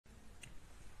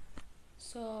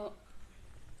So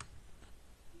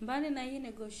mbali na hii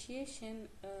negotiation,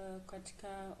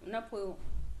 katika unapo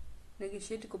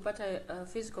negotiate kupata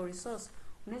physical resource,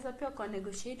 unaweza pia kwa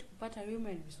negotiate kupata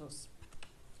human resource.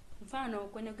 Mfano,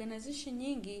 kwenye organization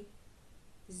nyingi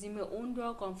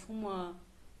zimeundwa kwa mfumo wa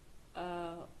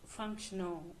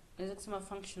naweza kusema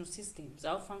functional systems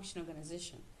au functional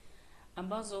organization,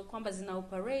 ambazo kwamba zina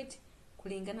operate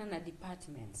kulingana na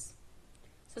departments.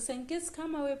 Sasa in case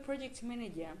kama we project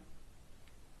manager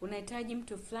unahitaji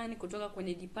mtu fulani kutoka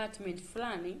kwenye department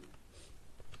fulani,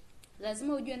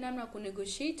 lazima ujue namna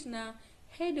kunegotiate na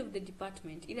head of the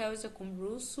department ili aweze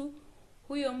kumruhusu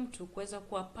huyo mtu kuweza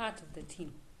kuwa part of the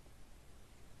team.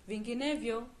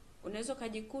 Vinginevyo unaweza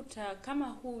kujikuta kama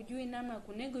hujui namna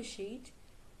kunegotiate,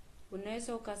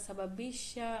 unaweza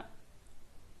ukasababisha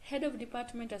head of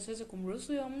department asiweze kumruhusu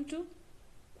huyo mtu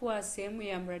kuwa sehemu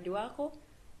ya mradi wako,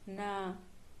 na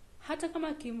hata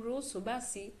kama kimruhusu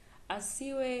basi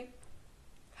asiwe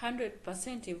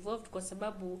 100% involved, kwa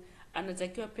sababu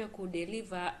anatakiwa pia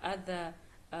kudeliver other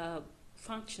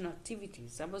functional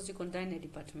activities ambazo ziko ndani ya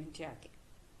department yake.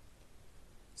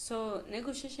 So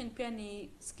negotiation pia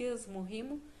ni skills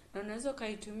muhimu, na unaweza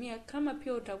ukaitumia kama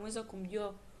pia utamweza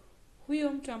kumjua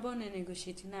huyo mtu ambaye una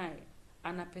negotiate naye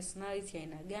ana personality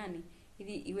aina gani,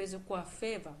 ili iweze kuwa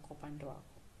favor kwa upande wako.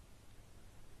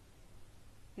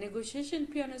 Negotiation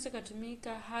pia unaweza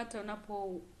kutumika hata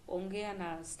unapoongea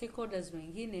na stakeholders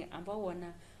wengine ambao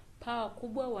wana power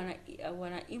kubwa,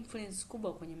 wana influence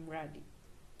kubwa kwenye mradi,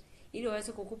 ili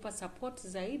waweze kukupa support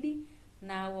zaidi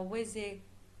na waweze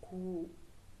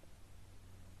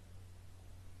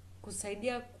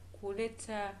kusaidia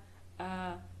kuleta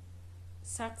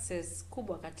success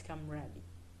kubwa katika mradi.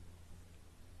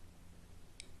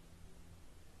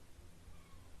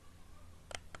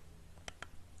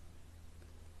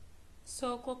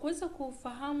 So kwa kuweza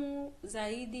kufahamu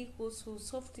zaidi kuhusu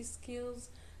soft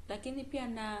skills, lakini pia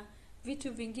na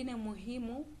vitu vingine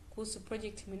muhimu kuhusu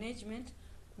project management,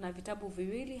 kuna vitabu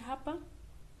viwili hapa.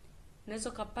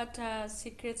 Unaweza kupata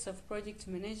Secrets of Project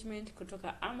Management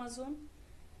kutoka Amazon,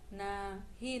 na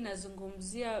hii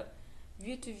inazungumzia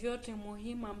vitu vyote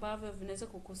muhimu ambavyo vinaweza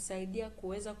kukusaidia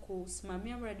kuweza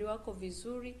kusimamia mradi wako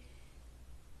vizuri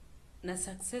na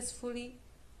successfully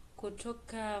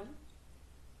kutoka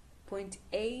point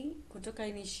A, kutoka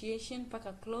initiation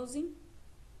mpaka closing.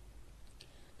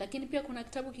 Lakini pia kuna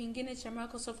kitabu kingine cha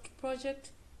Microsoft Project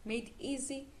Made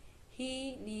Easy.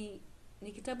 Hii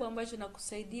ni kitabu ambacho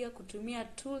nakusaidia kutumia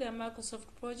tool ya Microsoft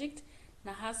Project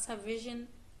na hasa Vision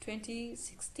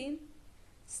 2016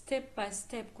 step by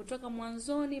step, kutoka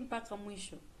mwanzoni mpaka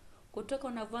mwisho, kutoka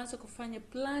unavyoanza kufanya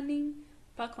planning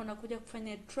mpaka unakuja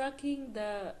kufanya tracking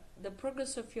the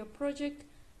progress of your project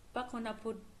mpaka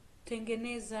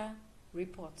unapotengeneza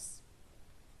reports.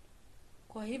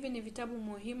 Kwa hivi ni vitabu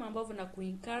muhimu ambavyo na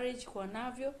kuencourage kwa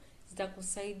navyo,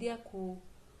 zitakusaidia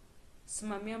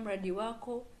kusimamia mradi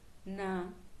wako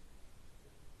na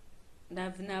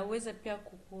vinaweza pia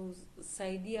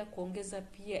kukusaidia kuongeza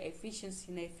pia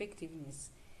efficiency na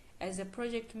effectiveness as a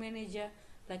project manager,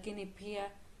 lakini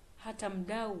pia hata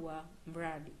mdau wa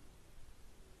mradi.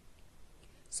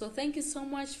 So thank you so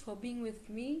much for being with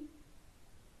me.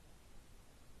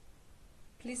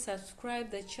 Please subscribe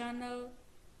the channel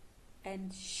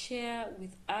and share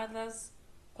with others,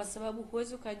 kwa sababu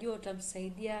huwezi ukajua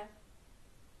utamsaidia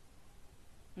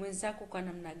mwenzako kwa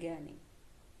namna gani,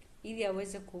 ili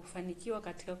aweze kufanikiwa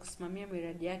katika kusimamia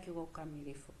miradi yake kwa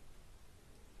ukamilifu.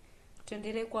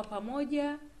 Tuendelee kwa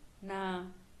pamoja,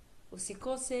 na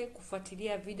usikose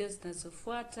kufuatilia video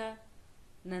zinazofuata,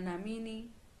 na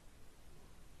naamini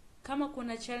kama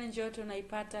kuna challenge yote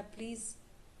unaipata, please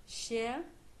share.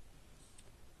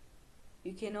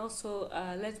 You can also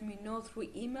let me know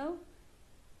through email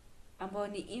ambao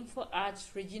ni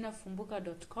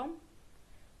info@reginafumbuka.com.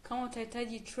 Kama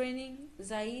utahitaji training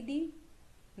zaidi,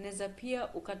 unaweza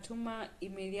pia ukatuma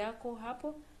email yako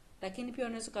hapo, lakini pia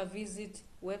unaweza ka visit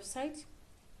website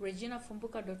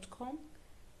reginafumbuka.com,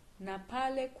 na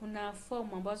pale kuna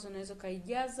form ambazo unaweza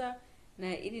kaijaza,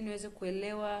 na ili niweze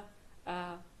kuelewa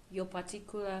your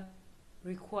particular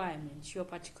requirement, your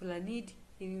particular need,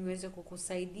 ili niweze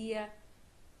kukusaidia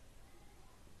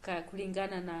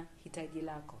kulingana na hitaji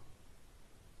lako.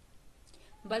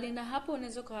 Mbali na hapo,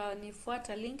 unaweza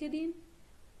kunifuata LinkedIn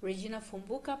Regina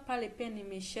Fumbuka. Pale pia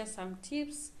nimeshare some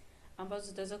tips ambazo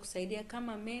zitaweza kusaidia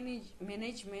kama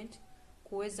management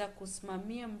kuweza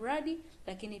kusimamia mradi,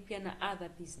 lakini pia na other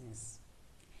business.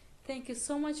 Thank you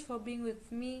so much for being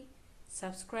with me.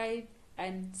 Subscribe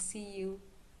and see you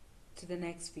to the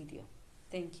next video.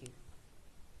 Thank you.